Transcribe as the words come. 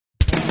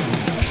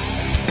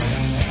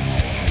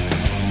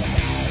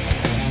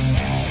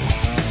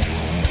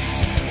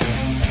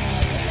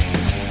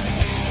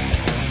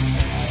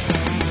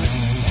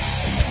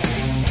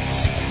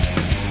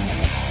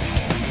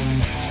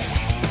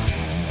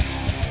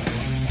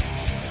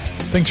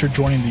Thanks for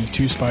joining the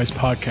Two Spies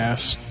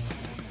podcast.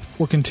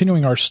 We're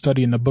continuing our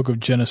study in the book of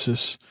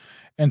Genesis,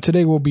 and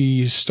today we'll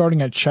be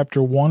starting at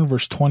chapter 1,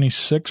 verse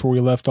 26, where we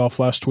left off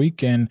last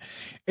week, and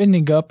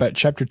ending up at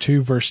chapter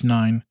 2, verse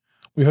 9.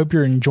 We hope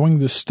you're enjoying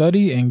this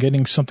study and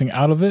getting something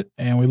out of it,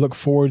 and we look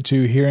forward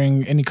to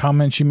hearing any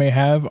comments you may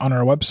have on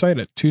our website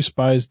at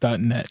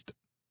twospies.net.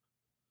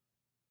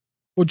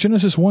 Well,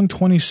 Genesis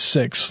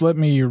 1:26, let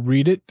me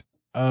read it.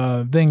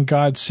 Then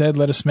God said,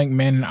 "Let us make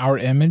man in our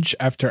image,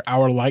 after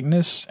our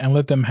likeness, and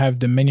let them have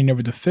dominion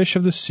over the fish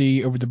of the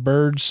sea, over the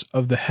birds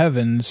of the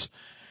heavens,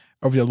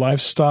 over the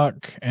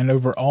livestock, and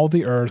over all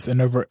the earth, and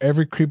over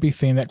every creepy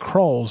thing that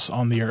crawls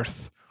on the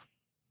earth."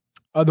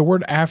 The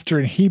word "after"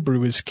 in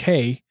Hebrew is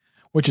 "k,"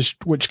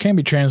 which can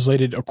be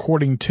translated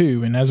 "according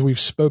to," and as we've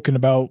spoken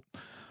about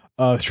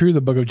through the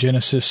book of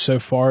Genesis so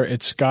far,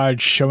 it's God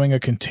showing a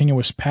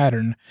continuous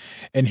pattern.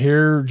 And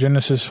here,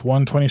 Genesis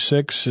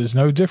 1:26 is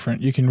no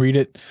different. You can read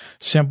it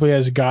simply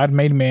as God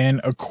made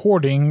man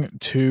according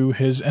to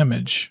his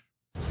image.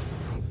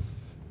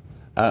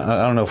 I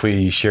don't know if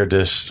we shared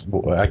this.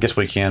 I guess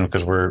we can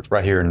because we're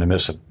right here in the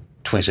midst of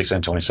 26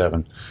 and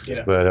 27.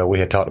 Yeah. But we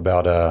had talked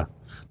about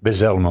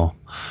Bezalel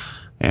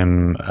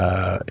and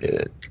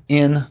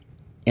in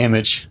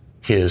image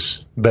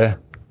his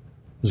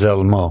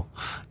Zelmo.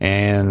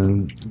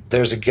 And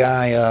there's a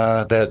guy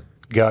that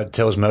God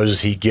tells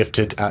Moses he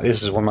gifted.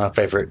 This is one of my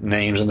favorite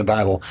names in the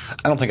Bible.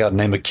 I don't think I'd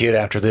name a kid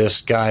after this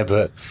guy,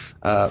 but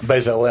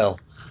Bezalel.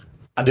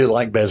 I do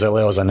like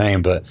Bezalel as a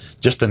name, but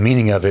just the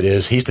meaning of it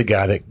is he's the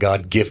guy that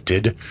God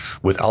gifted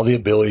with all the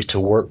ability to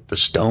work the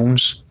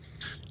stones,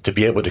 to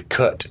be able to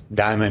cut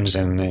diamonds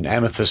and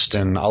amethyst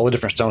and all the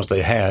different stones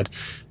they had.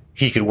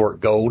 He could work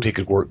gold, he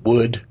could work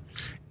wood,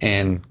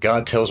 and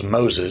God tells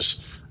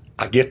Moses,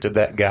 I gifted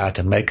that guy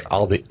to make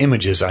all the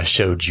images I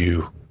showed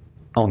you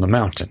on the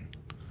mountain.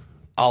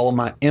 All of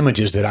my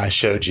images that I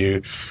showed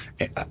you.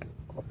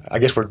 I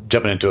guess we're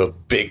jumping into a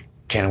big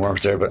can of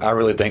worms there, but I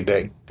really think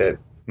that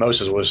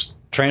Moses was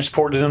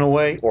transported in a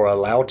way or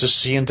allowed to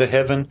see into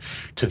heaven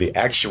to the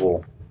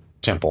actual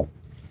temple.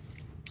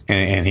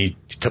 And he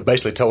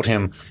basically told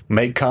him,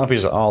 make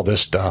copies of all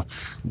this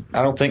stuff.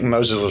 I don't think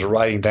Moses was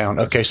writing down,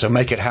 okay, so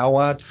make it how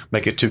wide?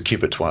 Make it 2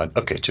 cubits wide.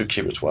 Okay, 2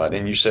 cubits wide.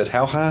 And you said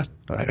how high?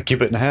 A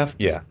cubit and a half?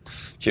 Yeah.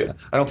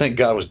 I don't think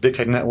God was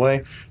dictating that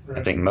way. I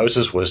think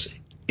Moses was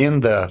in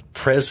the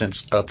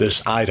presence of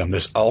this item,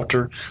 this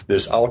altar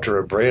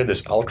of bread,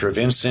 this altar of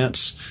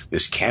incense,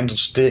 this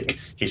candlestick.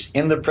 He's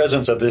in the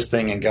presence of this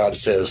thing, and God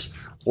says,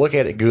 look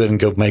at it good and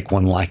go make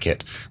one like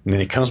it. And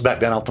then he comes back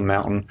down off the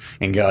mountain,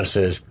 and God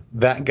says,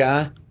 that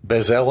guy,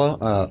 Bezalel,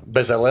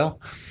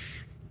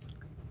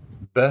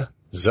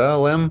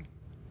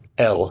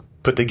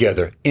 put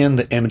together in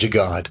the image of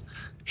God,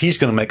 he's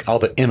going to make all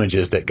the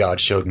images that God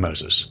showed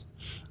Moses.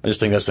 I just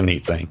think that's a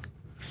neat thing.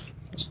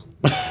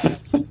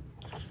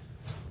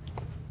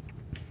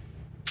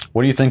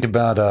 What do you think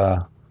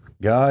about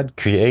God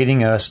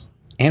creating us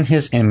in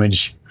his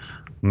image,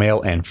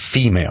 male and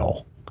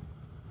female?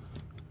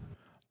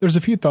 There's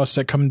a few thoughts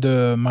that come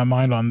to my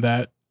mind on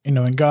that. In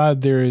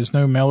God, there is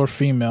no male or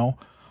female.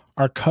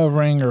 Our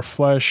covering or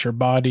flesh or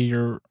body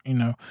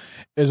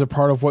is a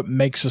part of what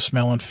makes us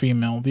male and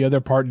female. The other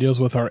part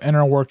deals with our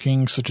inner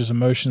workings, such as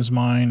emotions,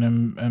 mind,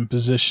 and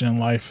position in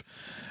life.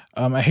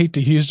 I hate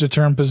to use the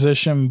term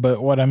position,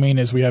 but what I mean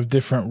is we have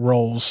different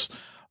roles.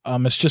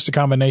 It's just a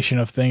combination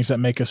of things that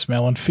make us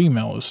male and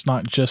female. It's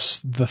not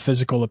just the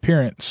physical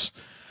appearance.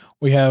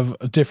 We have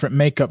a different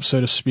makeup,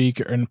 so to speak,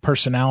 and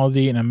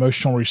personality and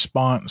emotional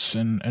response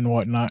and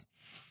whatnot.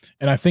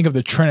 And I think of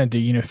the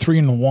Trinity, 3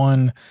 in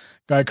 1.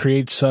 God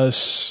creates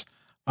us,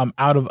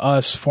 out of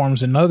us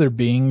forms another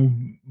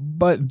being,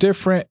 but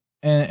different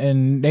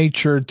in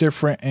nature,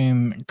 different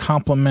in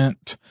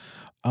complements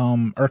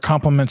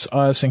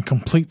us and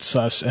completes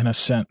us in a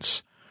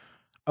sense.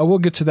 We'll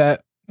get to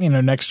that,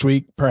 next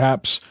week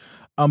perhaps.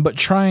 But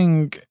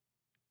tying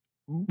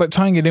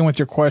it in with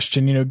your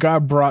question,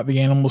 God brought the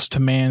animals to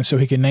man so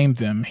he could name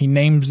them. He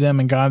names them,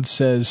 and God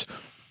says,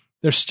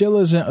 there still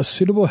isn't a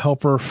suitable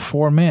helper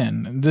for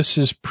men. This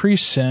is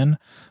pre-sin.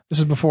 This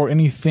is before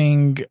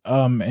anything,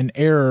 an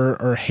error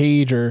or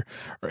hate or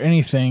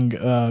anything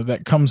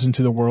that comes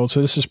into the world.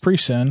 So this is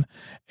pre-sin.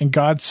 And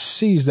God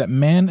sees that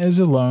man is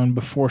alone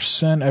before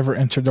sin ever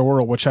entered the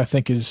world, which I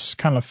think is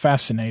kind of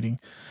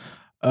fascinating.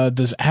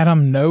 Does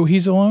Adam know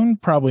he's alone?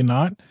 Probably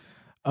not.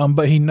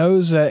 But he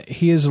knows that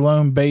he is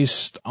alone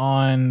based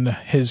on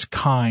his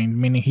kind,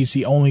 meaning he's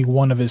the only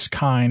one of his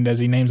kind as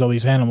he names all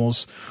these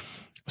animals.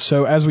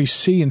 So as we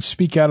see and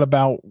speak out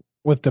about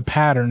with the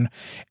pattern,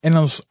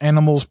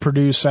 animals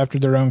produce after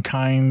their own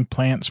kind,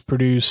 plants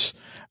produce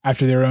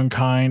after their own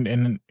kind,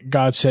 and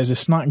God says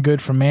it's not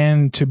good for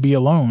man to be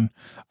alone,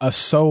 a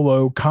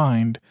solo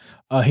kind.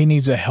 He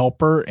needs a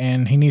helper,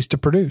 and he needs to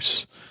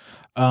produce.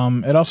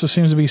 It also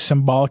seems to be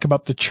symbolic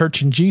about the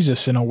church and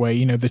Jesus in a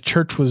way. The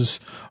church was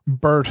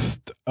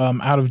birthed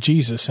out of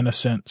Jesus in a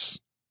sense.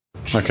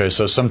 Okay,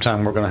 so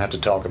sometime we're going to have to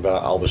talk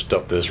about all the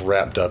stuff that's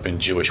wrapped up in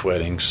Jewish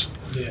weddings.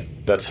 Yeah.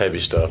 That's heavy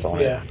stuff on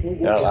it.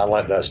 Yeah, I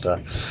like that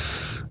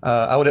stuff.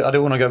 I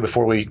do want to go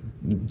before we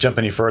jump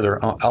any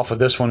further off of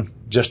this one,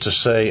 just to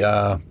say,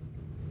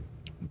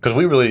 because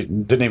we really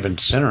didn't even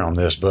center on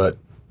this, but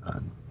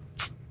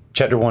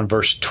chapter 1,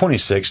 verse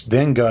 26,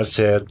 then God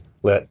said,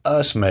 let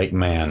us make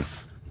man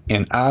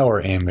in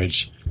our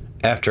image,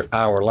 after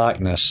our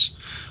likeness.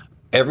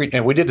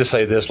 And we did to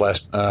say this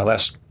last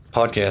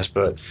podcast,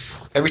 but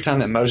every time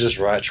that Moses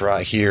writes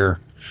right here,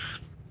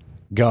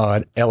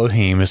 God,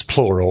 Elohim, is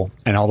plural,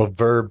 and all the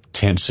verb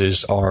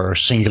tenses are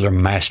singular,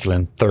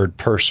 masculine, third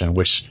person,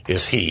 which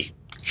is he.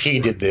 He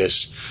did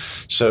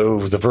this. So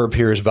the verb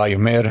here is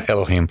vayomer,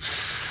 Elohim.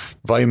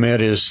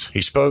 Vayomer is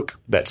he spoke.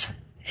 That's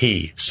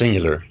he,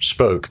 singular,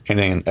 spoke. And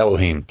then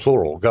Elohim,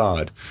 plural,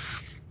 God.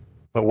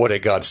 But what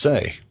did God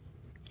say?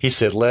 He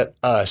said, let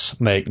us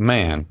make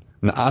man.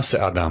 Na'ase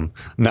Adam.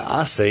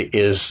 Na'ase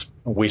is,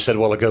 we said a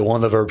while ago, one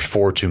of the verbs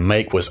for to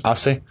make was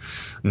ase.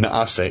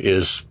 Na'ase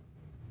is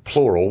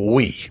plural,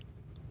 we.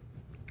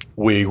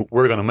 We're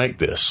going to make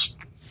this.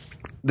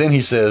 Then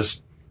he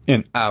says,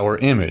 in our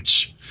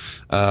image.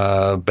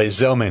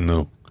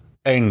 Bezelmenu.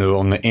 Enu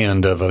on the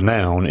end of a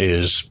noun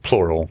is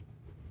plural.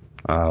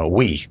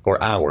 We,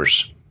 or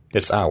ours.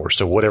 It's ours.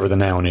 So whatever the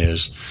noun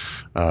is.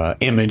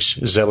 Image,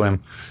 zelemenu.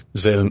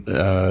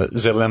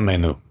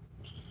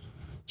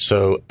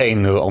 So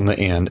enu on the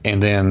end.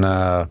 And then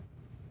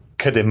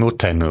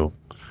kedemutenu,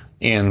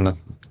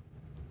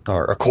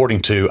 or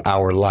according to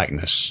our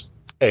likeness.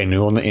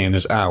 Enu on the end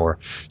is our.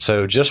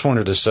 So just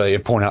wanted to say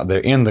and point out there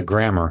in the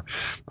grammar,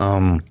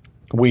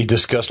 we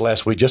discussed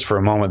last week just for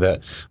a moment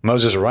that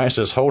Moses writes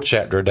this whole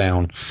chapter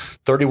down,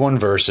 31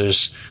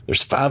 verses.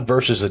 There's 5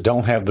 verses that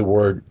don't have the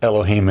word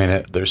Elohim in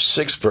it. There's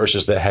 6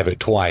 verses that have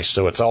it twice,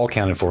 so it's all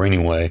counted for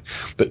anyway.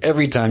 But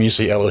every time you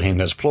see Elohim,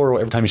 that's plural.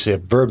 Every time you see a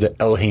verb that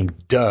Elohim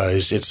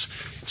does, it's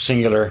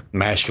singular,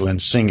 masculine,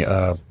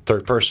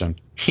 third person,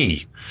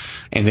 he.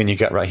 And then you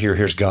got right here,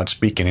 here's God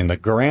speaking. In the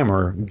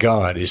grammar,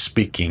 God is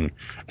speaking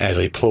as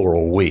a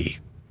plural we.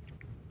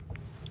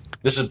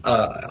 This is,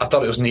 I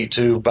thought it was neat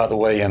too, by the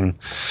way, and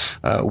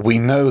we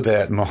know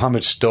that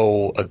Muhammad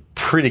stole a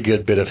pretty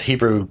good bit of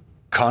Hebrew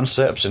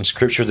concepts and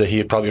scripture that he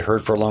had probably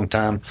heard for a long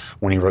time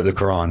when he wrote the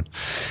Quran.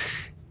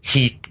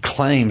 He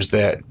claims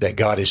that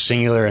God is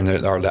singular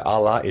or that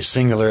Allah is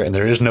singular and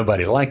there is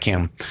nobody like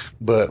him,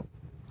 but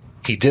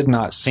he did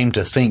not seem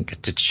to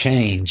think to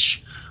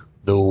change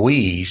the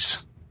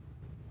we's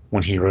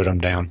when he wrote them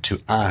down to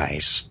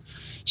I's.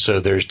 So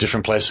there's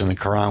different places in the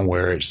Quran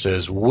where it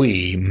says,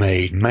 we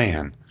made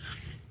man.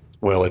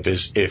 Well,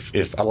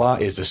 if Allah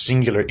is a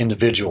singular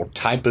individual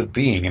type of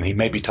being, and he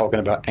may be talking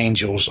about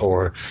angels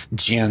or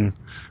jinn,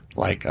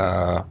 like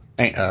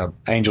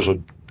angels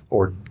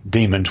or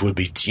demons would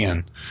be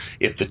jinn.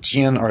 If the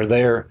jinn are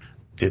there,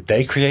 did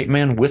they create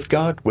man with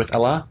God, with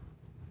Allah?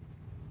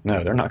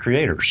 No, they're not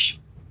creators.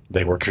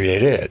 They were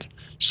created.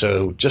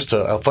 So just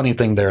a funny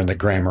thing there in the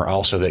grammar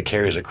also that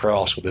carries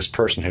across with this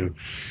person who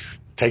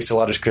takes a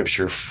lot of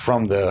scripture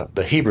from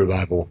the Hebrew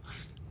Bible,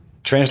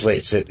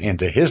 translates it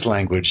into his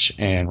language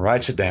and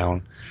writes it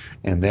down,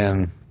 and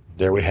then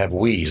there we have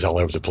we's all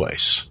over the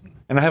place.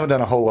 And I haven't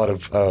done a whole lot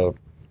of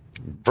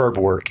verb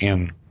work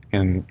in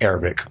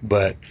Arabic,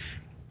 but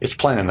it's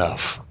plain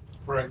enough.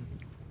 Right.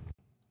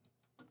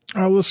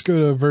 Let's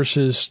go to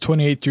verses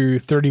 28 through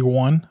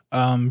 31.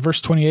 Verse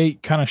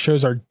 28 kind of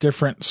shows our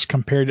difference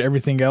compared to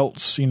everything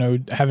else,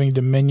 having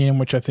dominion,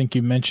 which I think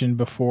you mentioned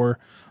before.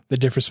 The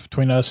difference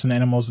between us and the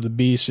animals of the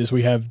beast is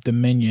we have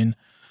dominion.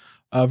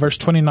 Verse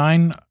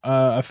 29,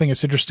 I think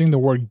it's interesting. The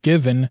word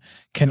given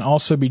can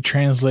also be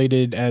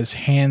translated as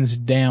hands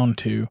down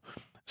to.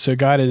 So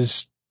God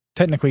is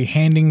technically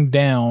handing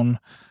down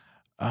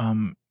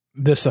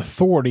this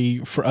authority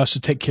for us to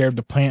take care of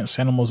the plants,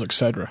 animals,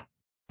 etc.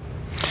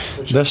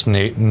 That's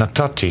neat.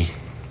 Natati,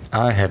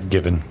 I have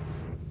given.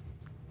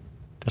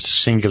 That's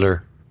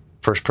singular,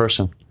 first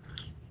person.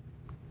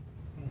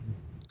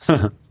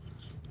 It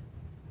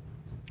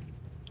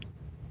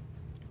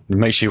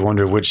makes you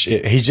wonder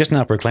he's just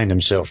now proclaimed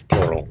himself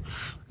plural.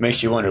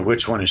 Makes you wonder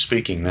which one is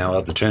speaking now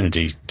of the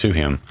Trinity to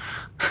him.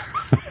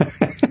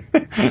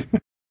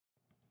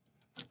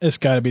 It's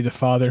got to be the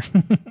Father.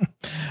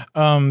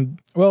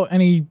 Well,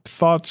 any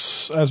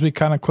thoughts as we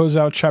kind of close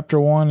out chapter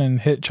 1 and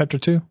hit chapter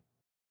 2?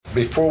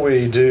 Before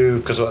we do,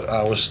 because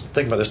I was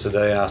thinking about this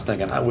today, I was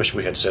thinking, I wish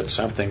we had said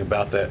something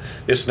about that.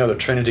 It's another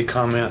Trinity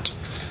comment.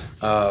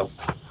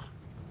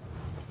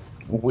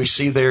 We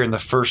see there in the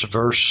first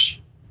verse,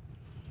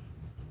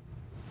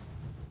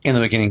 in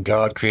the beginning,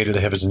 God created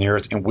the heavens and the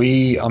earth. And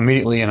we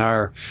immediately in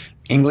our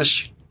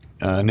English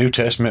New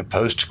Testament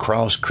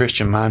post-cross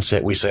Christian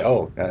mindset, we say,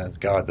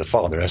 God the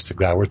Father, that's the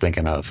guy we're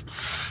thinking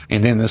of.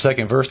 And then the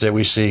second verse there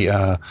we see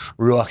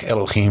Ruach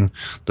Elohim.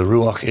 The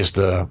Ruach is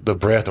the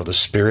breath or the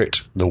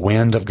spirit, the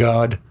wind of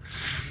God.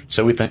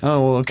 So we think,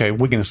 okay,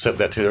 we can accept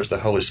that too. There's the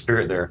Holy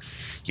Spirit there.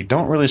 You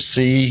don't really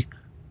see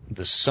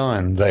the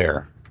Son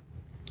there.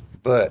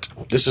 But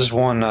this is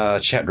one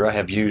chapter I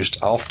have used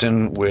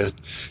often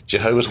with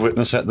Jehovah's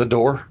Witness at the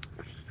door.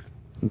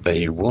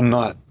 They will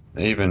not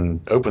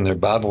even open their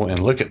Bible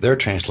and look at their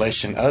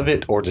translation of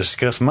it or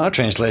discuss my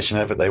translation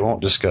of it. They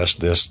won't discuss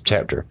this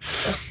chapter.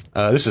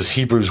 This is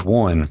Hebrews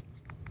 1.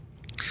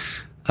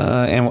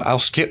 And I'll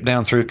skip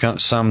down through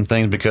some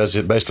things because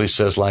it basically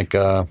says like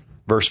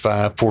verse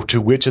 5, for to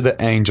which of the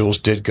angels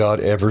did God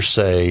ever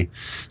say?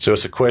 So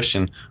it's a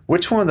question,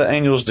 which one of the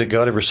angels did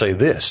God ever say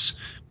this?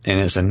 And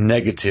it's a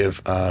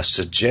negative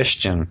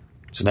suggestion.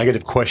 It's a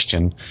negative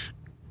question.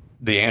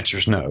 The answer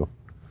is no.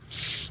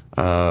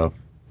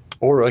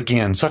 Or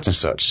again, such and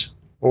such.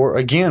 Or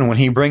again, when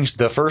he brings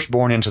the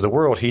firstborn into the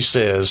world, he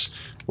says,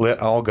 let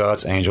all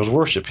God's angels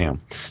worship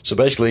him. So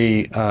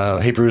basically,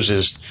 Hebrews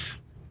is,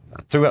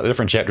 throughout the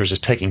different chapters, is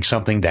taking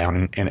something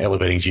down and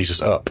elevating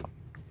Jesus up.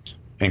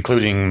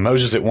 Including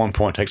Moses at one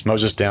point, takes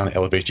Moses down and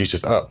elevates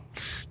Jesus up.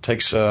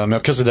 Takes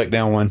Melchizedek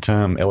down one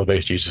time,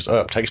 elevates Jesus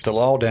up. Takes the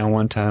law down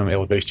one time,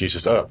 elevates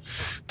Jesus up.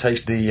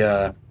 Takes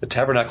the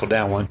tabernacle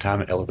down one time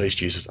and elevates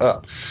Jesus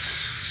up.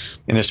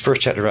 In this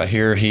first chapter right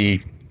here,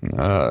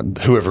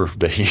 whoever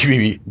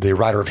the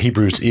writer of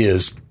Hebrews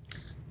is,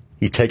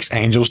 he takes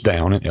angels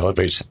down and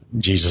elevates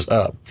Jesus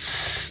up.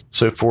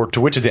 So for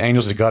to which of the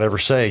angels did God ever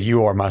say,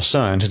 you are my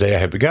son, today I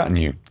have begotten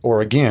you?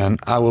 Or again,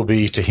 I will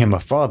be to him a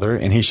father,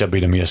 and he shall be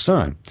to me a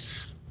son.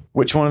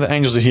 Which one of the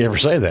angels did he ever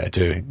say that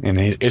to? And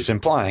it's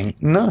implying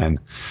none.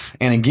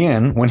 And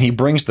again, when he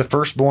brings the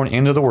firstborn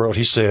into the world,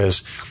 he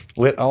says,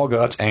 let all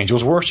God's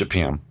angels worship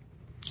him.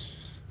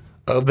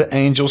 Of the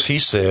angels, he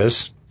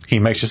says, he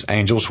makes his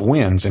angels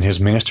winds and his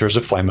ministers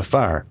a flame of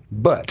fire.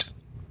 But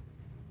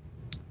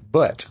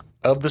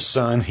of the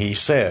Son, he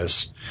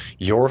says,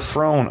 your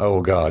throne,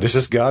 O God. This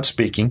is God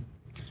speaking.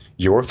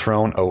 Your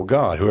throne, O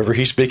God. Whoever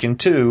he's speaking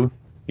to,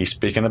 he's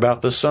speaking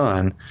about the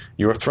Son.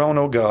 Your throne,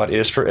 O God,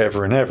 is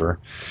forever and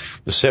ever.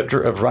 The scepter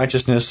of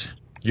righteousness,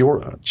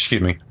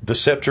 the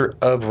scepter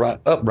of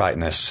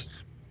uprightness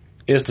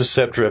is the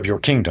scepter of your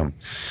kingdom.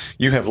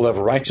 You have loved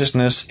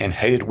righteousness and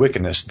hated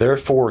wickedness.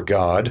 Therefore,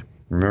 God,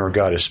 remember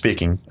God is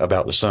speaking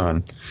about the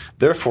Son.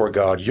 Therefore,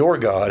 God, your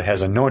God,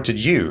 has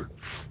anointed you.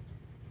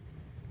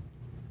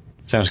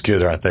 Sounds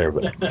good right there,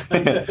 but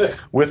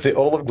with the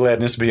oil of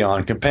gladness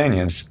beyond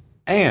companions.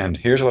 And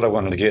here's what I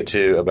wanted to get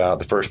to about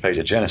the first page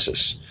of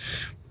Genesis.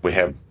 We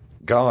have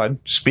God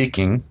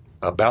speaking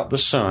about the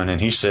Son,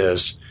 and he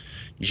says,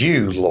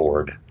 you,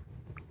 Lord,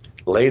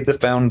 laid the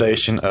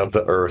foundation of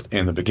the earth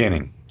in the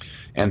beginning,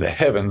 and the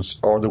heavens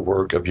are the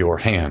work of your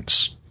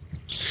hands.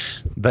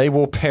 They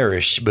will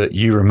perish, but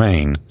you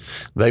remain.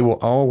 They will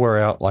all wear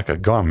out like a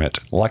garment.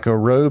 Like a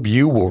robe,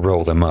 you will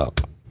roll them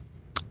up.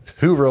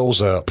 Who rolls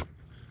up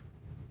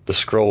the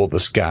scroll of the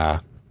sky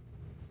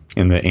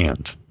in the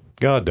end?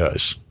 God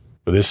does.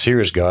 But this here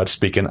is God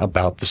speaking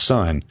about the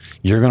Son.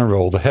 You're going to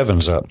roll the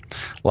heavens up.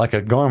 Like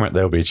a garment,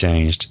 they'll be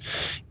changed.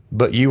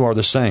 But you are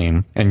the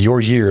same, and your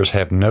years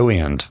have no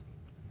end.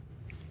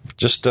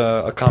 Just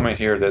a comment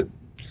here that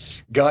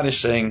God is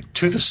saying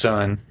to the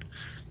Son,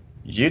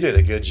 you did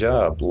a good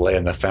job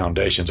laying the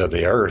foundations of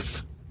the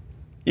earth.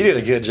 You did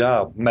a good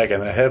job making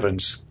the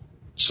heavens,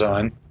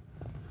 Son.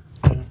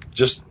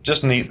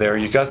 Just neat there.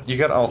 You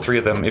got all three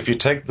of them. If you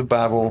take the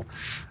Bible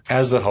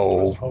as a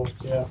whole,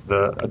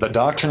 the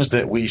doctrines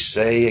that we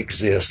say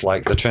exist,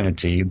 like the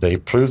Trinity, they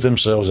prove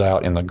themselves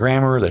out in the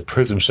grammar. They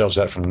prove themselves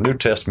out from the New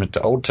Testament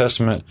to Old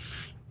Testament,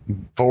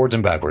 forwards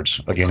and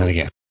backwards, again and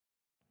again.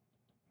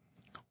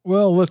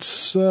 Well,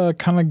 let's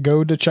kind of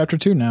go to chapter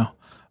 2 now.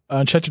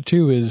 Chapter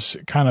 2 is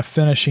kind of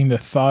finishing the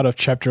thought of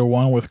chapter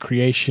 1 with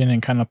creation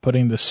and kind of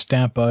putting the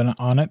stamp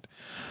on it.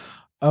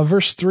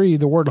 Verse 3,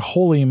 the word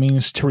holy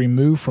means to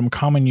remove from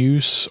common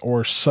use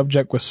or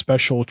subject with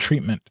special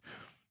treatment.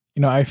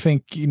 I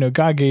think,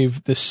 God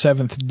gave the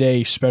seventh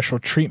day special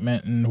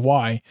treatment. And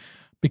why?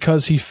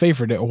 Because he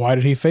favored it. Why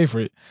did he favor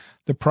it?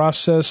 The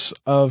process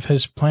of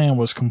his plan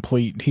was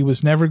complete. He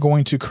was never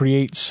going to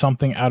create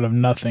something out of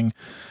nothing.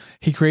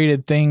 He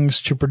created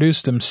things to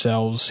produce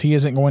themselves. He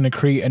isn't going to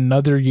create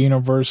another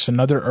universe,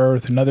 another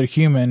earth, another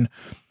human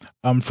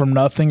from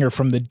nothing or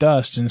from the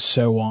dust and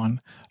so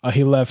on.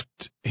 He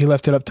left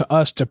it up to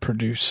us to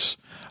produce,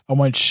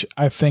 which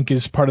I think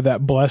is part of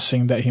that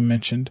blessing that he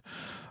mentioned.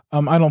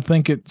 I don't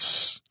think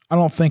it's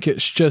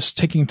just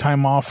taking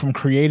time off from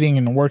creating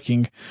and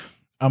working.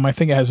 I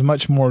think it has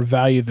much more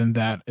value than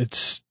that.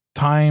 It's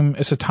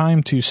a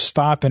time to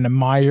stop and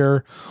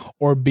admire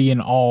or be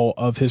in awe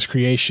of his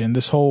creation.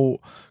 This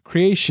whole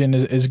creation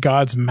is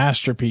God's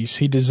masterpiece.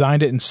 He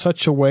designed it in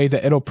such a way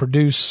that it'll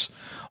produce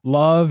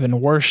love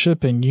and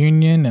worship and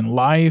union and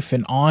life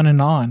and on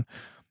and on.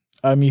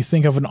 You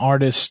think of an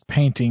artist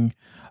painting.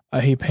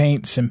 He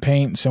paints and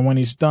paints, and when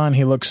he's done,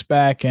 he looks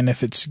back, and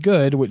if it's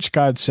good, which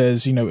God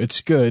says,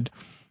 it's good,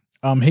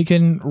 he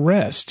can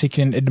rest. He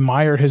can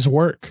admire his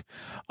work.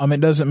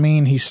 It doesn't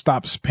mean he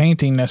stops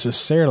painting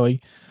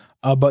necessarily,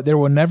 but there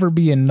will never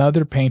be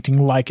another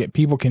painting like it.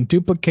 People can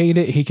duplicate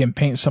it. He can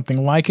paint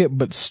something like it,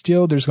 but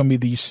still there's going to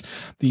be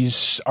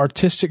these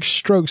artistic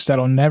strokes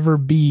that'll never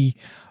be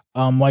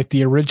like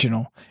the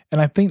original. And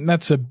I think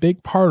that's a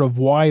big part of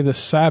why the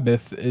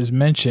Sabbath is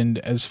mentioned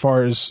as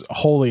far as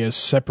holy as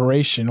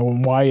separation,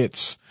 and why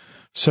it's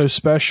so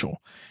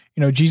special.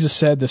 Jesus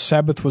said the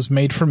Sabbath was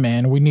made for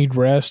man. We need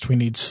rest. We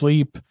need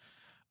sleep.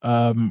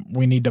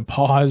 We need to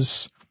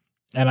pause.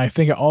 And I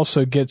think it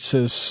also gets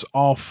us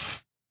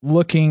off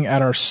looking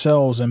at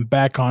ourselves and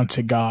back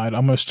onto God,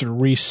 almost a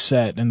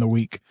reset in the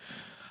week.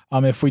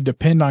 If we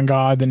depend on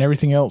God, then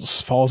everything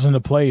else falls into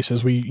place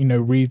as we,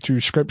 read through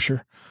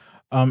Scripture.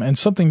 And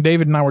something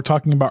David and I were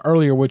talking about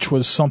earlier, which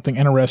was something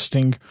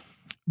interesting,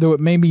 though it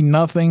may be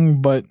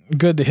nothing but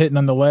good to hit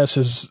nonetheless,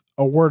 is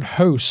a word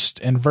host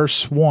in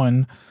verse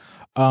 1,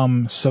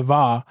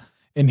 Savah,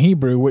 in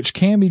Hebrew, which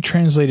can be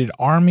translated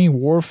army,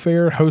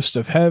 warfare, host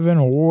of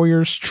heaven,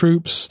 warriors,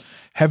 troops,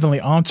 heavenly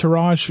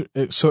entourage.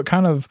 So it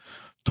kind of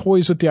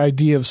toys with the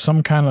idea of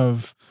some kind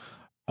of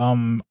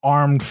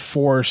armed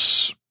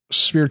force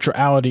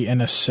spirituality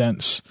in a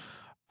sense.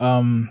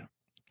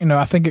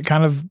 I think it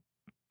kind of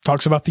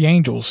talks about the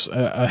angels,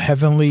 a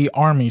heavenly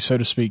army, so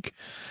to speak.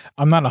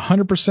 I'm not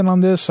 100%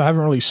 on this. I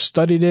haven't really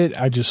studied it.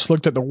 I just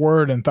looked at the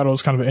word and thought it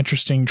was kind of an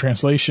interesting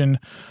translation.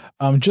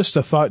 Just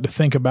a thought to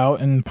think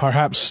about and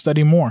perhaps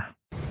study more.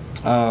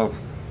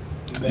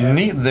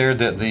 Neat there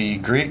that the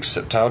Greek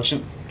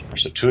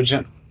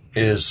Septuagint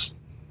is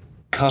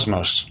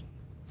cosmos.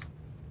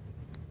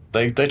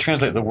 They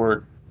translate the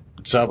word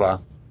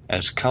Zaba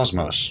as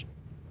cosmos,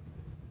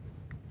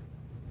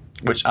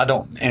 which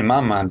in my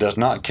mind, does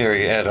not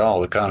carry at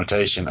all the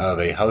connotation of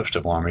a host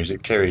of armies.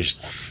 It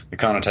carries the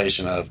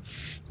connotation of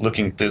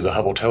looking through the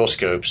Hubble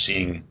telescope,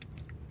 seeing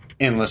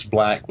endless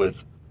black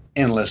with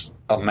endless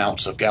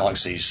amounts of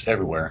galaxies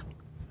everywhere.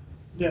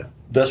 Yeah.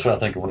 That's what I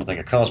think when I think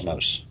of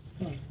cosmos.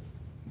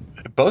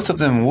 Both of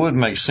them would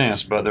make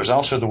sense, but there's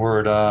also the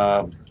word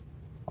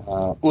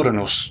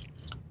Uranos.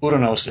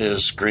 Uranos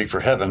is Greek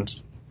for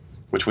heavens,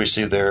 which we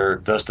see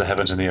there, thus the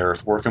heavens and the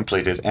earth were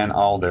completed, and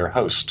all their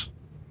host.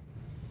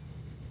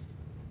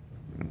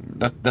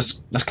 That's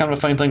kind of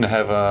a funny thing to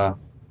have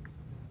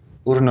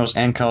Uranos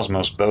and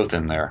Cosmos both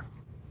in there.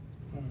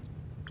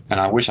 And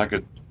I wish I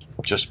could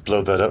just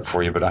blow that up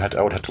for you, but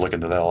I would have to look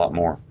into that a lot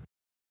more.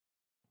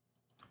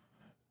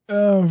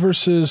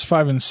 Verses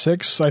 5 and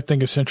 6, I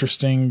think it's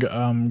interesting.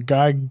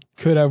 God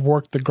could have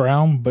worked the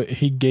ground, but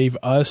he gave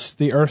us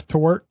the earth to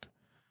work.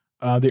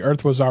 The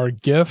earth was our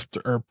gift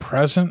or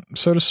present,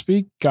 so to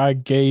speak.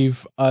 God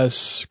gave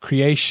us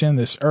creation,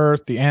 this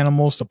earth, the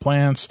animals, the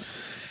plants,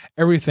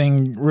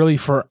 everything really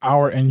for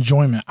our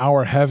enjoyment,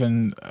 our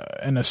heaven,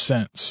 in a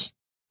sense.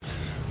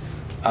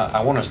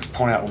 I want to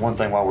point out one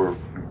thing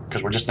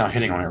because we're just now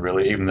hitting on it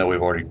really, even though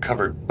we've already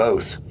covered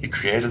both. He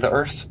created the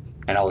earth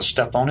and all the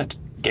stuff on it,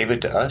 gave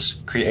it to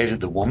us, created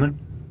the woman.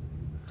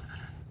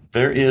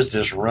 There is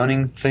this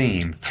running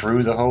theme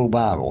through the whole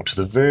Bible to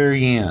the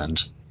very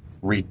end,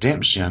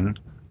 redemption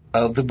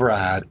of the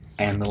bride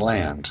and the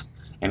land.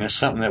 And it's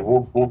something that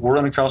we'll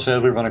run across it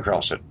as we run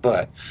across it.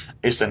 But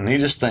it's the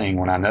neatest thing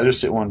when I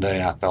noticed it one day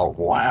and I thought,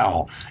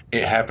 wow,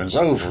 it happens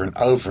over and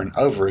over and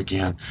over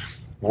again.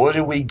 What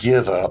did we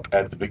give up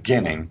at the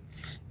beginning?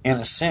 In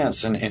a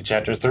sense, in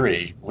chapter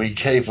 3, we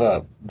gave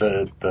up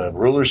the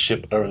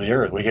rulership over the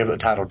earth. We gave it the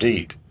title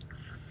deed.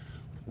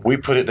 We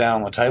put it down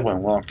on the table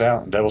and walked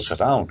out, and the devil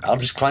said, I'll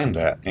just claim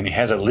that. And he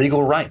has a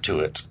legal right to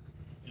it.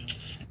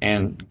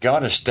 And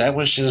God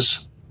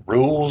establishes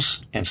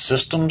rules and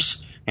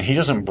systems, and he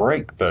doesn't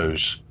break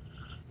those.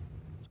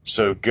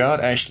 So God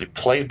actually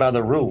played by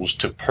the rules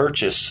to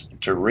purchase,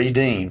 to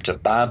redeem, to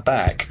buy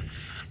back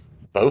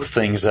both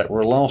things that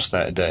were lost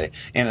that day.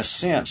 In a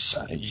sense,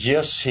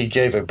 yes, he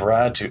gave a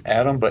bride to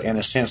Adam, but in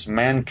a sense,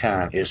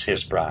 mankind is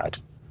his bride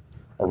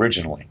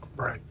originally.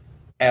 Right.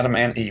 Adam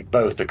and Eve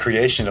both. The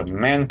creation of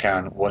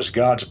mankind was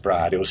God's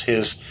bride. It was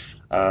his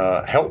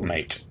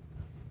helpmate,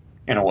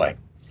 in a way.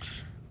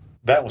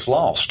 That was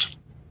lost.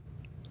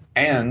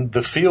 And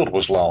the field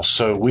was lost.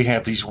 So we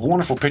have these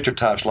wonderful picture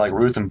types like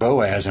Ruth and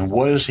Boaz. And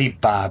what does he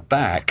buy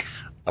back?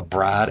 A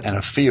bride and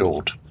a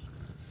field.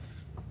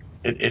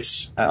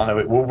 It's I don't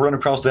know. We'll run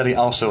across that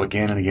also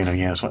again and again and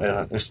again.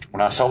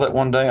 When I saw that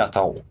one day, I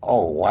thought,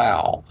 oh,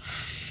 wow.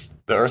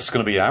 The earth's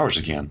going to be ours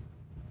again.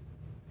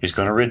 He's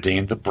going to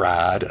redeem the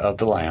bride of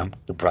the Lamb,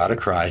 the bride of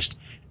Christ,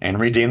 and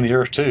redeem the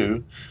earth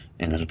too,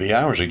 and it'll be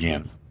ours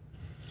again.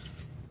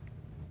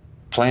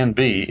 Plan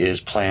B is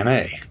Plan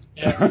A.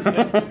 Yeah.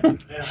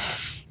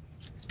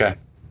 Okay.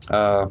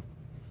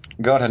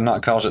 God had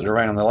not caused it to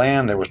rain on the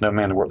land. There was no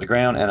man to work the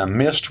ground, and a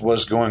mist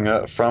was going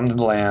up from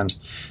the land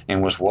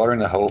and was watering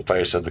the whole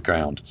face of the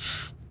ground.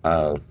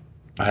 I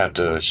have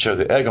to show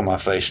the egg on my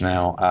face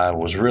now. I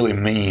was really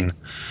mean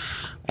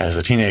as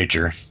a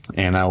teenager,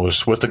 and I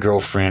was with a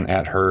girlfriend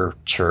at her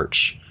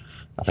church.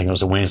 I think it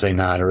was a Wednesday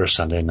night or a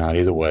Sunday night,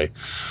 either way.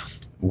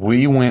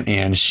 We went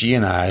in, she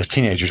and I, as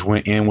teenagers,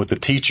 went in with the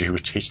teacher who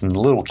was teaching the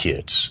little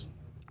kids.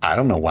 I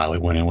don't know why we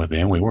went in with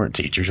them. We weren't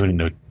teachers. We didn't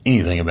know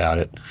anything about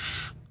it.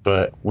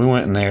 But we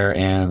went in there,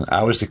 and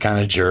I was the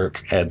kind of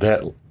jerk at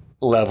that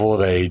level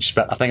of age.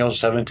 I think I was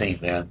 17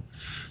 then.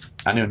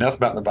 I knew enough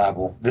about the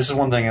Bible. This is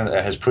one thing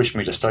that has pushed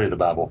me to study the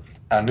Bible.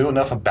 I knew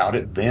enough about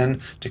it then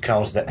to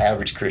cause the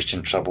average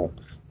Christian trouble,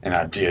 and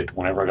I did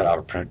whenever I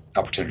got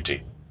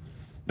opportunity.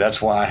 That's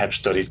why I have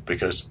studied,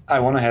 because I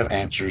want to have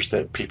answers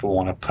that people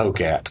want to poke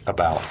at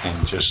about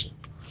and just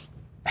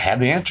have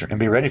the answer and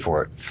be ready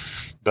for it.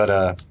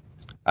 But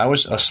I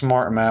was a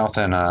smart mouth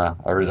and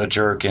a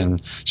jerk,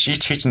 and she's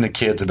teaching the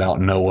kids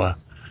about Noah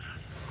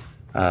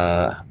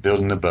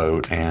building the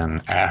boat,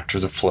 and after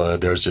the flood,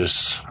 there's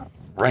this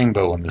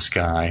rainbow in the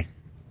sky.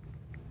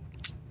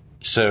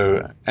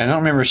 So, and I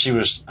don't remember if she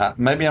was,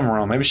 maybe I'm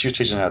wrong, maybe she was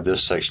teaching out of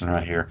this section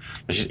right here.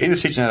 But she's either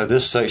teaching out of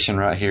this section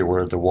right here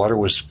where the water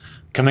was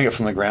coming up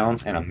from the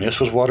ground and a mist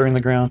was watering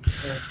the ground.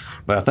 Yeah.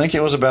 But I think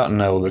it was about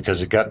Noah,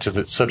 because it got to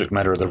the subject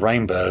matter of the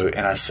rainbow,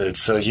 and I said,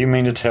 so you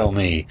mean to tell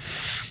me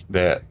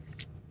that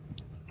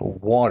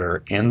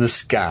water in the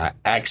sky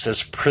acts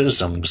as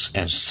prisms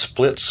and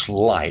splits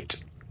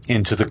light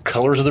into the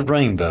colors of the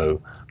rainbow,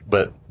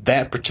 but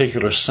that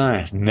particular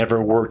science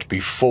never worked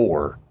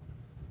before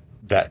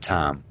that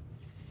time?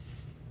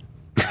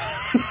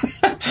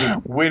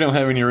 We don't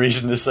have any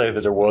reason to say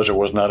that there was or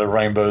was not a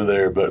rainbow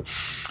there, but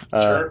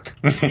jerk.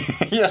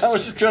 Yeah, I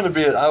was just trying to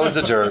be. I was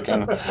a jerk,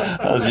 and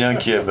I was a young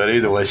kid. But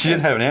either way, she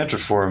didn't have an answer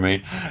for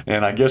me,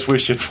 and I guess we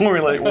should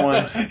formulate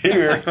one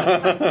here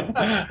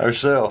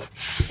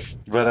ourselves.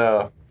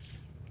 But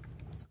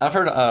I've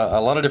heard a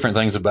lot of different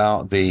things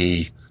about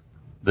the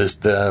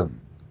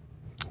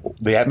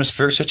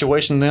atmospheric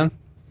situation. Then,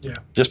 yeah,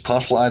 just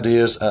possible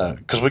ideas,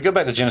 because we go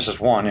back to Genesis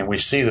 1 and we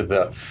see that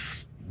the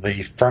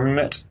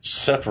firmament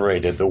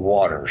separated the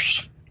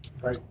waters.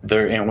 Right.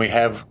 There, and we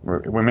have,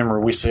 remember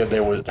we said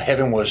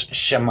heaven was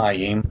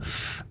Shemayim,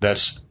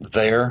 that's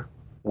their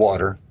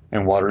water,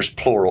 and water is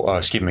plural,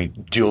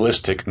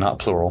 dualistic, not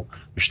plural.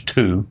 There's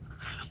two.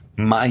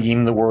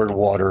 Mayim, the word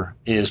water,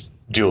 is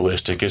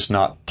dualistic. It's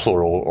not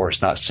plural or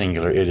it's not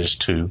singular. It is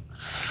two.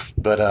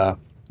 But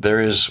there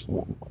is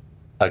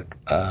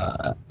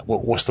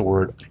what's the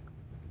word?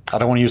 I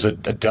don't want to use a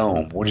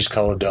dome. We'll just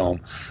call it a dome.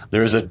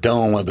 There is a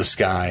dome of the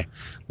sky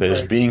that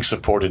is being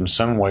supported in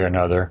some way or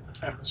another.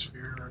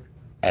 Atmosphere, right?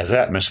 As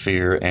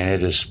atmosphere, and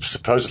it is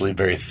supposedly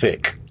very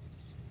thick.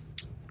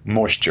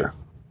 Moisture.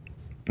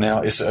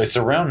 Now, it's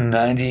around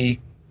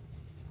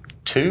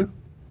 92.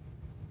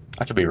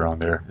 I could be wrong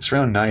there. It's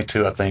around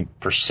 92, I think, %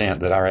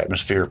 that our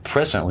atmosphere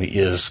presently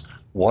is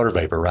water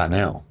vapor right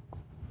now.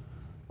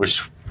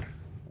 Which,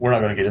 we're not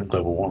going to get into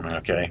global warming,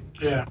 okay?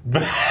 Yeah.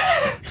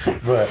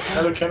 But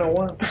another can of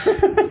worms.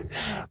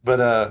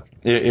 But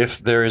if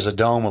there is a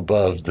dome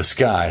above the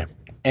sky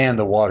and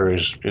the water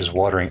is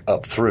watering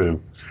up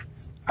through,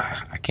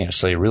 I can't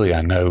say really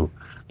I know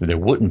that there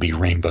wouldn't be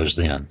rainbows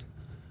then.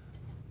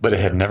 But it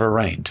had never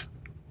rained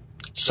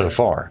so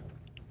far.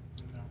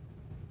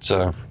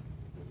 So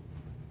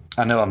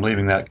I know I'm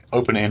leaving that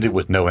open-ended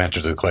with no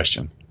answer to the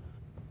question.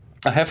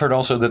 I have heard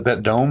also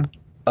that dome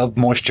of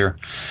moisture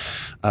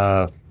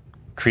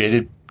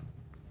created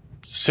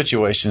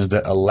situations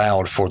that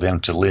allowed for them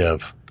to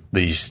live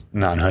these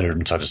 900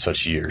 and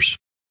such years.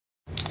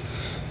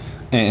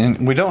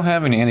 And we don't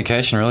have any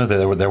indication really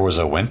that there was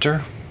a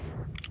winter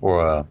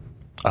or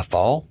a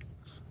fall,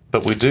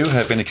 but we do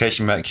have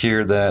indication back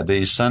here that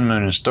the sun,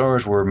 moon, and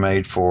stars were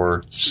made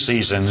for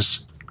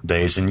seasons,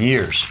 days, and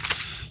years.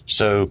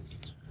 So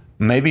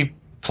maybe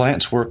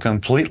plants were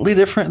completely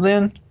different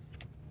then,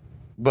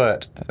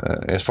 but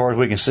as far as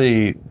we can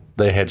see,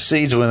 they had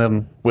seeds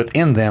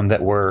within them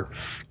that were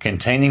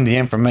containing the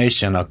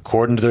information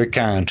according to their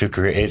kind to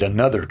create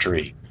another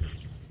tree.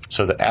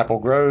 So the apple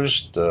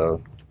grows, I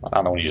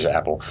don't want to use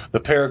apple. The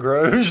pear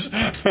grows.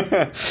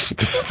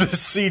 The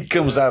seed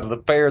comes out of the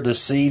pear. The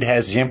seed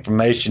has the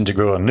information to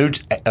grow a new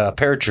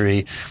pear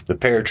tree. The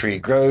pear tree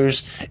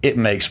grows. It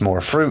makes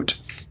more fruit.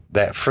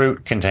 That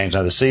fruit contains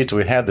other seeds. So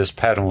we have this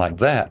pattern like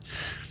that.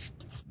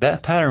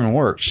 That pattern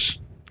works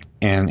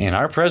in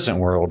our present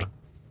world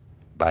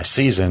by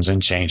seasons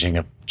and changing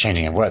of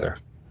weather.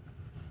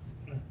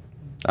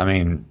 I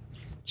mean,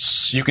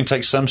 you can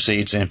take some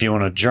seeds, and if you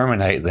want to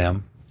germinate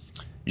them,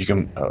 you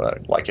can,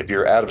 like if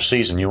you're out of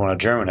season, you want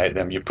to germinate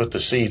them, you put the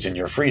seeds in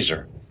your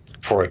freezer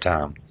for a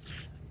time.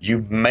 You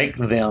make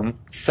them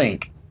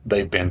think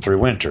they've been through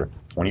winter.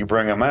 When you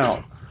bring them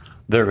out,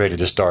 they're ready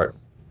to start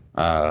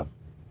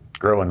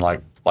growing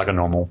like a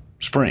normal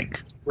spring.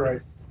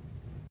 Right.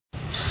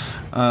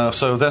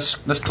 So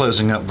that's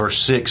closing up verse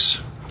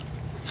 6.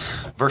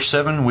 Verse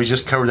 7, we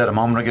just covered that a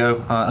moment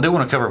ago. I do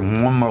want to cover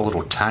one more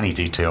little tiny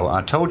detail.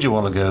 I told you a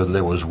while ago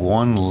there was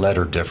one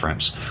letter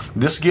difference.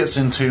 This gets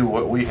into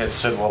what we had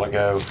said a while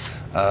ago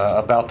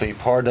about the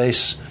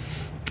Pardes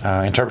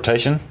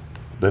interpretation,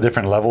 the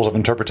different levels of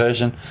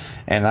interpretation.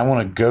 And I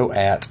want to go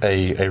at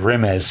a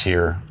remez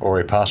here,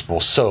 or a possible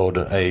sod,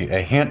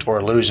 a hint or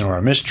allusion or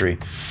a mystery.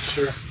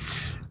 Sure.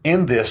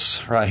 In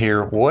this right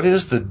here, what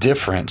is the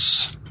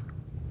difference?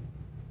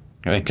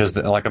 Because,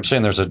 like I'm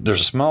saying, there's a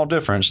small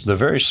difference, the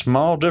very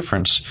small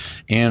difference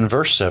in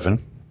verse 7.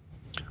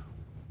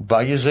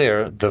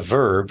 Vayezer, the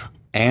verb,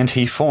 and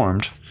he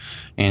formed.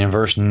 And in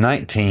verse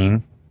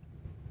 19,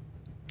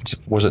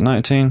 was it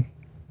 19?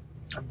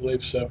 I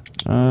believe so.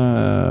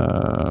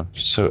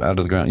 So out of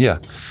the ground, yeah.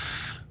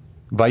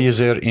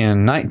 Vayezer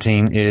in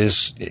 19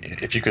 is,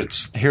 if you could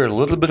hear a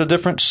little bit of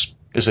difference,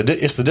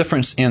 It's the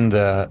difference in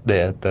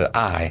the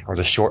I, or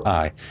the short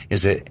I.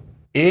 Is it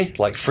I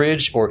like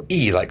fridge or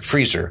E like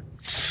freezer?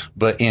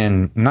 But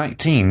in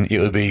 19, it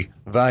would be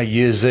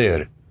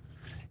Vayezer.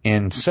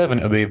 In 7,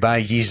 it would be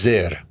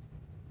Vayezer.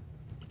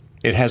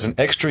 It has an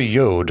extra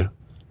yod.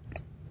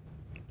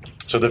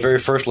 So the very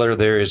first letter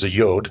there is a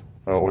yod.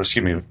 Or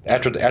excuse me,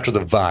 after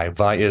the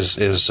vi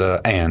is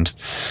and,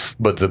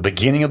 but the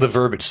beginning of the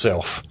verb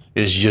itself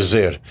is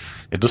yezer.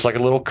 It looks like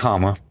a little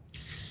comma.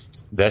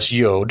 That's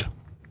yod.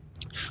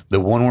 The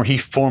one where he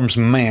forms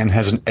man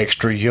has an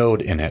extra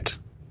yod in it.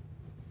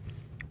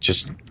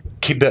 Just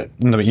keep that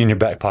in your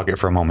back pocket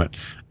for a moment.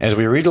 As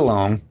we read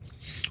along,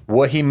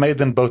 what he made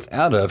them both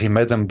out of, he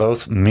made them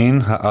both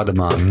min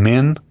ha'adamah.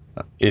 Min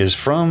is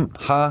from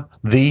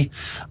the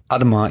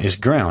adamah is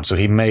ground. So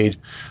he made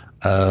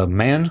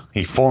man,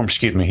 he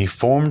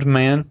formed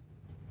man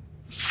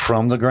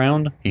from the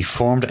ground. He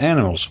formed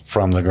animals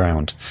from the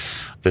ground.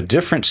 The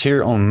difference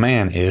here on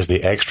man is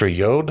the extra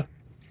yod,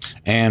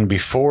 and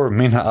before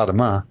min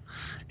ha'adamah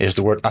is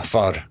the word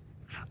afar.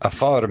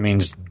 Afar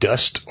means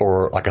dust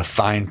or like a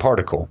fine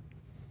particle.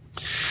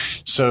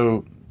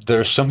 So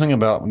there's something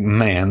about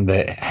man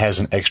that has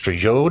an extra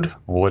yod.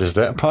 What does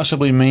that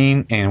possibly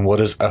mean? And what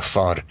is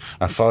afar?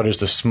 Afar is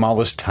the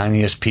smallest,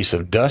 tiniest piece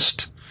of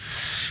dust.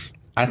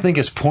 I think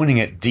it's pointing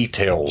at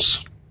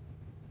details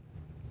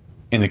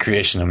in the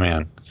creation of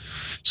man.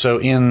 So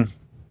in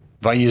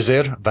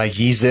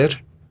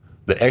Vayezer,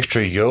 the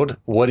extra yod,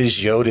 what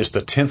is yod? Is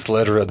the 10th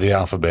letter of the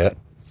alphabet,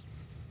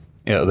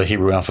 the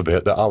Hebrew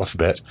alphabet, the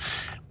alphabet.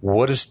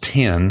 What is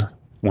 10?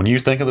 When you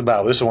think of the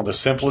Bible, this is one of the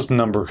simplest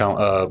number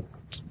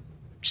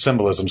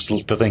symbolisms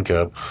to think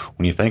of.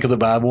 When you think of the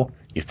Bible,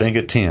 you think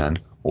of 10.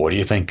 What do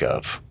you think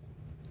of?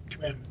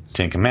 Commandments.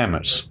 10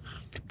 Commandments.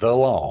 The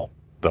law.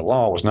 The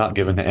law was not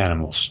given to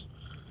animals.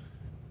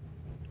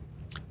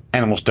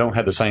 Animals don't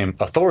have the same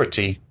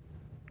authority,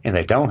 and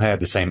they don't have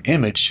the same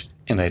image,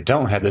 and they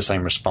don't have the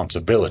same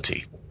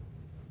responsibility.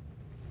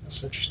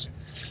 That's interesting.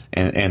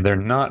 And they're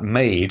not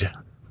made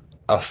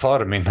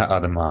afar min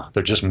ha'adamah.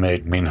 They're just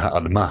made min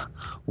ha'adamah.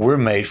 We're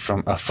made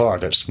from afar,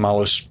 that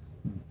smallest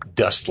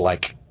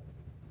dust-like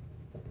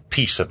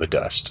piece of the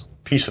dust,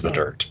 piece of the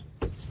dirt.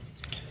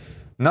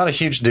 Not a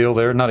huge deal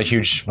there, not a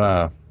huge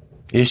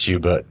issue,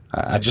 but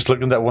I just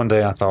looked at that one day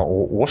and I thought,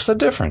 well, what's the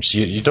difference?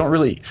 You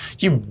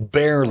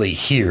barely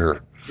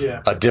hear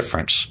a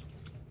difference.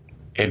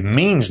 It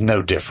means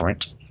no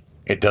different.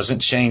 It doesn't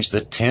change the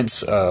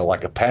tense,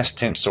 like a past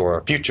tense or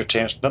a future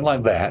tense, nothing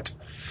like that.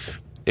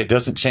 It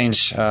doesn't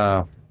change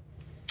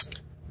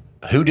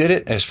who did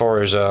it as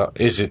far as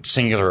is it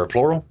singular or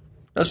plural.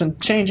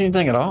 Doesn't change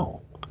anything at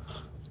all.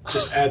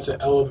 Just adds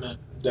an element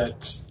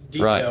that's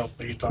detail right.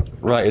 That you're talking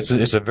about. Right.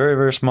 It's a very,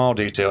 very small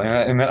detail,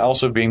 and that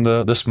also being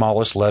the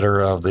smallest letter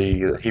of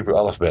the Hebrew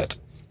alphabet.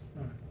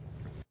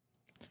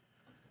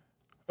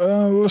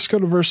 Let's go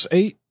to verse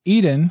 8.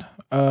 Eden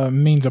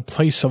means a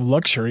place of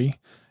luxury,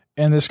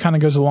 and this kind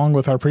of goes along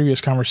with our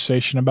previous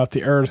conversation about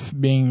the earth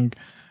being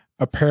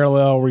a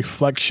parallel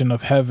reflection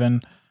of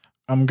heaven.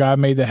 God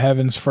made the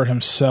heavens for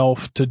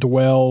himself to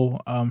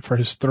dwell, for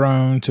his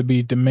throne, to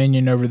be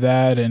dominion over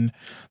that, and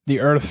the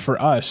earth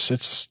for us.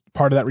 It's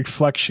part of that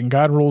reflection.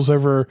 God rules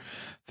over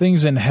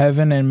things in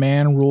heaven, and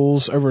man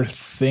rules over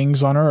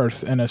things on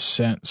earth, in a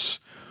sense.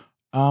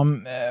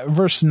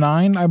 Verse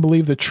 9, I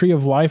believe the tree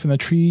of life and the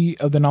tree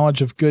of the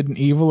knowledge of good and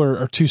evil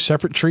are two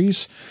separate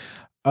trees.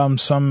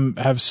 Some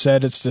have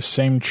said it's the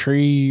same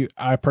tree.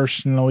 I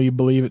personally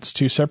believe it's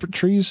two separate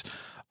trees.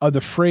 The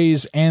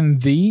phrase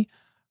 "and the"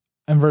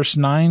 in verse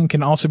 9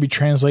 can also be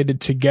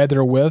translated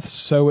 "together with,"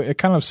 so it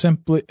kind of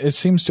it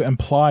seems to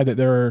imply that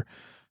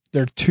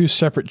they're two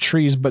separate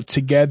trees, but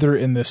together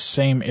in the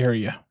same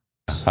area.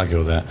 I go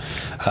with that.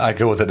 I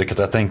go with it because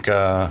I think,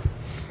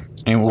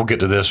 and we'll get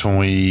to this when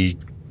we,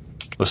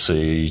 let's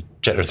see,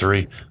 chapter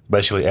 3.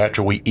 Basically,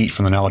 after we eat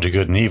from the knowledge of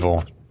good and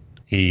evil,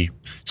 he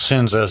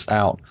sends us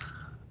out.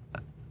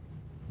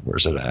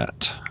 Where's it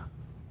at?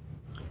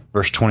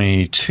 Verse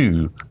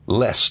 22,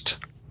 lest.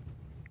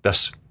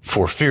 That's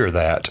for fear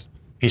that.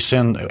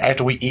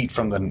 After we eat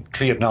from the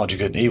tree of knowledge of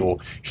good and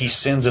evil, he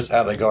sends us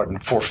out of the garden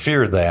for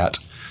fear that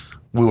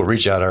we will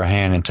reach out our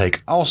hand and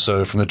take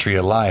also from the tree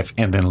of life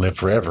and then live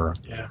forever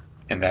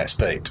in that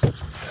state.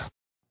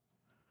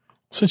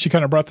 Since you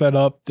kind of brought that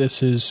up,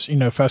 this is,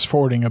 fast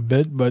forwarding a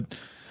bit, but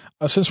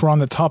since we're on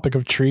the topic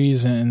of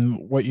trees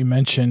and what you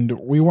mentioned,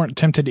 we weren't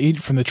tempted to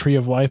eat from the tree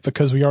of life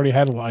because we already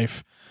had a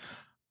life.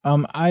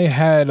 I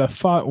had a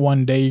thought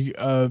one day,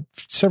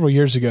 several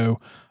years ago,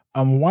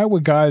 why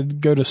would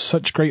God go to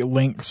such great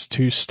lengths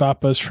to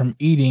stop us from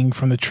eating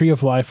from the tree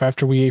of life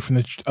after we ate from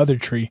the other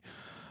tree?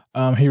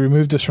 He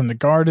removed us from the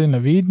Garden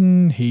of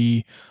Eden.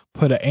 He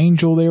put an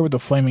angel there with a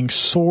flaming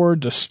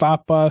sword to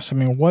stop us. I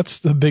mean, what's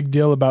the big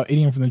deal about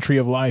eating from the tree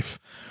of life?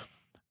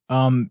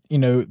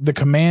 The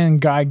command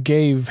God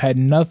gave had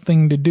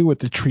nothing to do with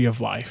the tree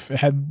of life. It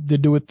had to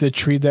do with the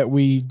tree that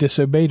we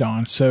disobeyed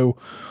on. So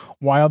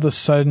why all of a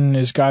sudden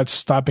is God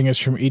stopping us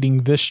from eating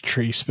this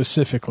tree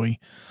specifically?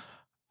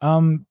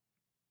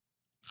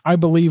 I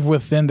believe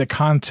within the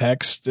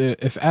context,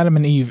 if Adam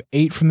and Eve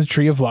ate from the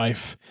tree of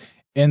life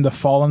in the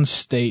fallen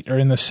state or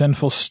in the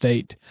sinful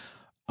state,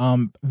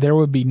 there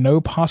would be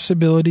no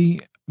possibility,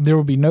 there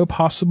would be no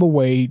possible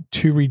way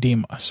to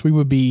redeem us. We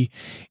would be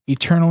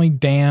eternally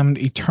damned,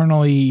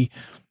 eternally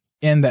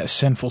in that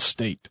sinful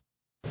state.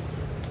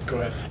 Go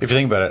ahead. If you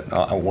think about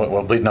it,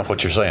 well, bleeding off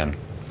what you're saying,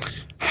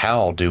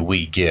 how do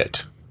we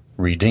get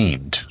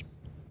redeemed?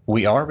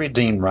 We are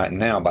redeemed right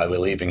now by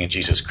believing in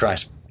Jesus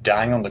Christ,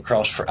 dying on the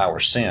cross for our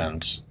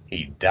sins.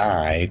 He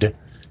died.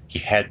 He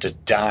had to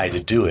die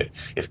to do it.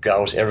 If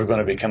God was ever going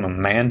to become a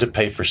man to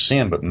pay for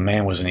sin, but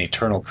man was an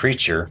eternal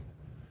creature,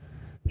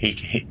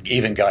 he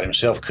even God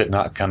himself could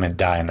not come and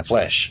die in the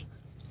flesh.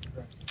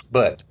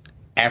 But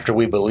after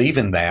we believe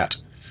in that,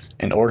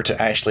 in order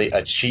to actually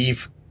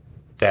achieve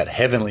that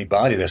heavenly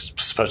body that's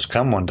supposed to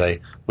come one day,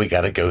 we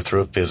got to go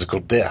through a physical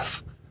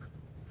death.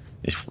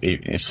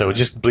 So it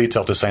just bleeds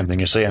off the same thing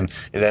you're saying.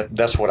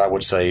 That's what I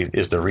would say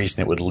is the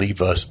reason it would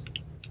leave us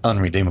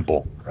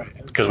unredeemable,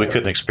 because we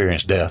couldn't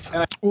experience death.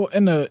 Well,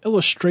 in the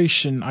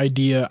illustration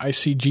idea, I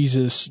see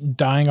Jesus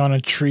dying on a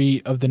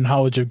tree of the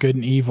knowledge of good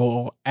and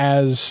evil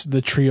as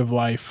the tree of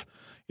life.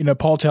 You know,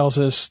 Paul tells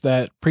us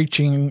that the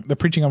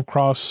preaching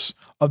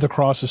of the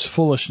cross is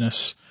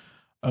foolishness.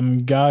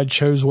 God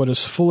chose what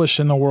is foolish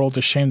in the world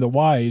to shame the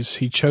wise.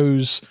 He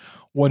chose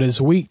what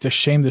is weak to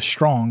shame the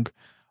strong.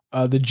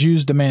 The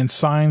Jews demand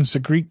signs, the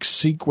Greeks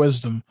seek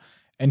wisdom.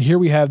 And here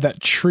we have that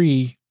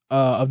tree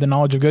of the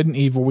knowledge of good and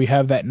evil. We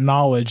have that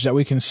knowledge that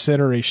we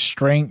consider a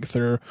strength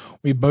or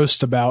we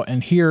boast about.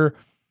 And here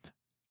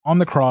on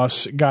the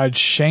cross, God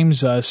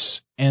shames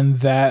us in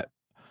that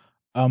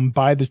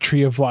by the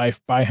tree of life,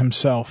 by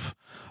himself.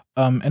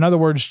 In other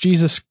words,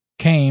 Jesus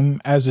came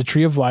as the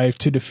tree of life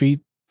to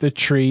defeat the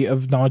tree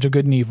of knowledge of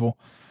good and evil.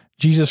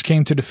 Jesus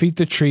came to defeat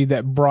the tree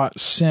that brought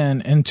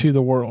sin into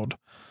the world.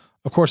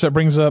 Of course, that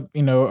brings up,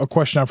 a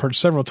question I've heard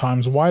several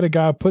times. Why did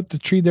God put the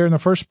tree there in the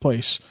first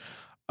place?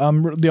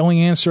 The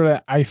only answer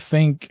that I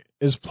think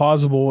is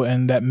plausible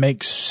and that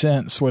makes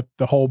sense with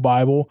the whole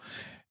Bible,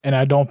 and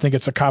I don't think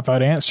it's a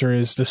cop-out answer,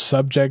 is the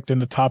subject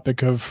and the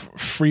topic of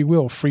free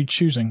will, free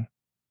choosing.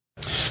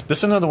 This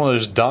is another one of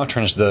those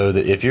doctrines, though,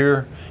 that if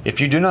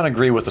you do not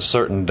agree with a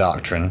certain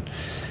doctrine,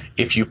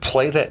 if you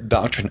play that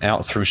doctrine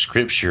out through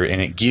Scripture and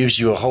it gives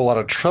you a whole lot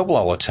of trouble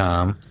all the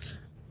time,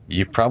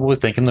 you're probably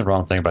thinking the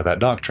wrong thing about that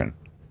doctrine.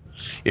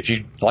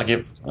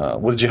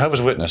 With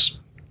Jehovah's Witness,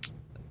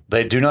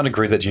 they do not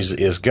agree that Jesus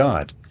is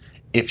God.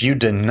 If you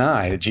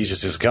deny that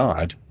Jesus is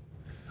God,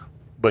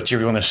 but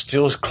you're going to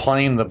still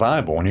claim the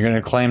Bible and you're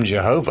going to claim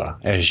Jehovah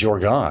as your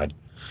God,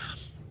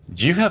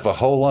 you have a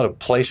whole lot of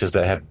places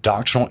that have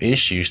doctrinal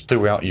issues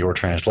throughout your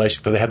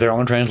translation. They have their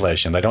own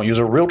translation. They don't use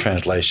a real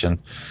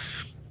translation.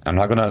 I'm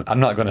not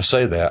going to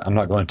say that. I'm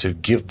not going to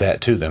give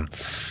that to them.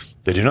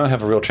 They do not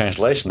have a real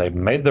translation. They've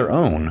made their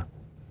own.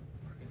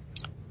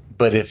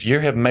 But if you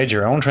have made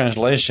your own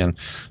translation,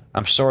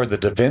 I'm sorry, the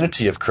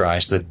divinity of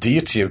Christ, the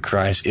deity of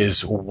Christ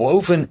is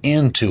woven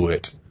into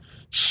it.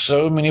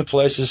 So many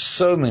places,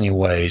 so many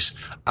ways.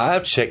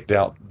 I've checked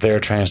out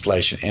their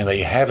translation, and they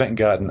haven't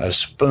gotten a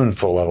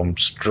spoonful of them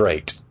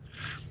straight.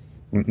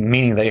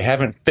 Meaning they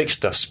haven't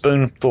fixed a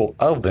spoonful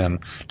of them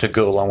to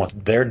go along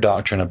with their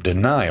doctrine of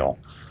denial.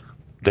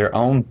 Their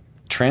own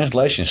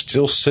translation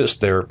still sits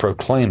there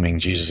proclaiming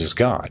Jesus is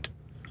God.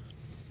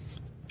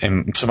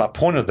 And so my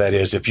point of that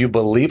is, if you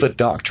believe a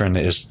doctrine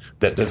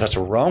that's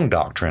a wrong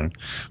doctrine,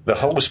 the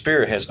Holy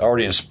Spirit has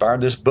already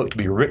inspired this book to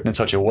be written in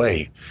such a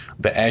way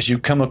that as you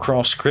come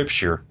across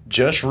Scripture,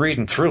 just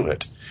reading through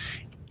it,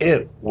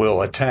 it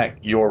will attack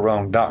your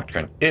wrong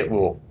doctrine. It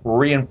will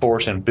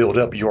reinforce and build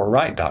up your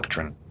right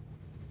doctrine.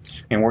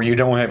 And where you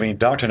don't have any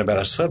doctrine about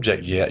a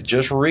subject yet,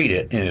 just read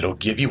it and it'll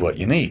give you what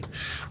you need.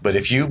 But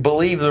if you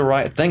believe the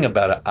right thing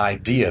about an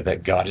idea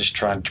that God is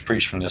trying to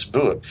preach from this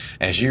book,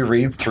 as you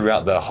read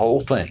throughout the whole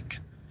thing,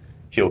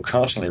 he'll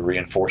constantly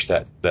reinforce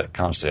that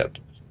concept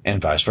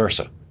and vice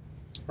versa.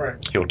 Right.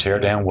 He'll tear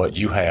down what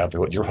you have,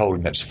 what you're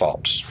holding that's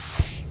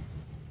false.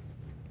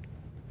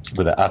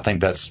 But I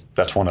think that's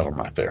one of them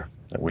right there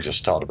that we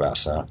just talked about,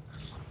 so.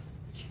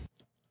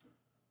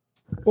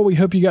 Well, we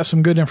hope you got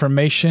some good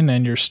information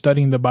and you're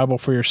studying the Bible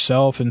for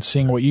yourself and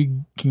seeing what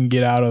you can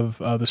get out of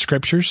the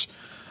Scriptures.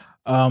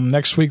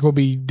 Next week, we'll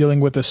be dealing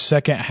with the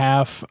second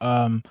half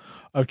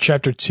of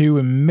Chapter 2,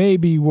 and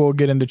maybe we'll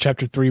get into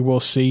Chapter 3. We'll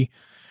see.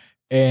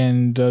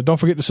 And don't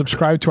forget to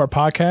subscribe to our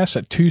podcast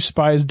at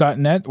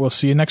twospies.net. We'll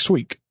see you next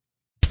week.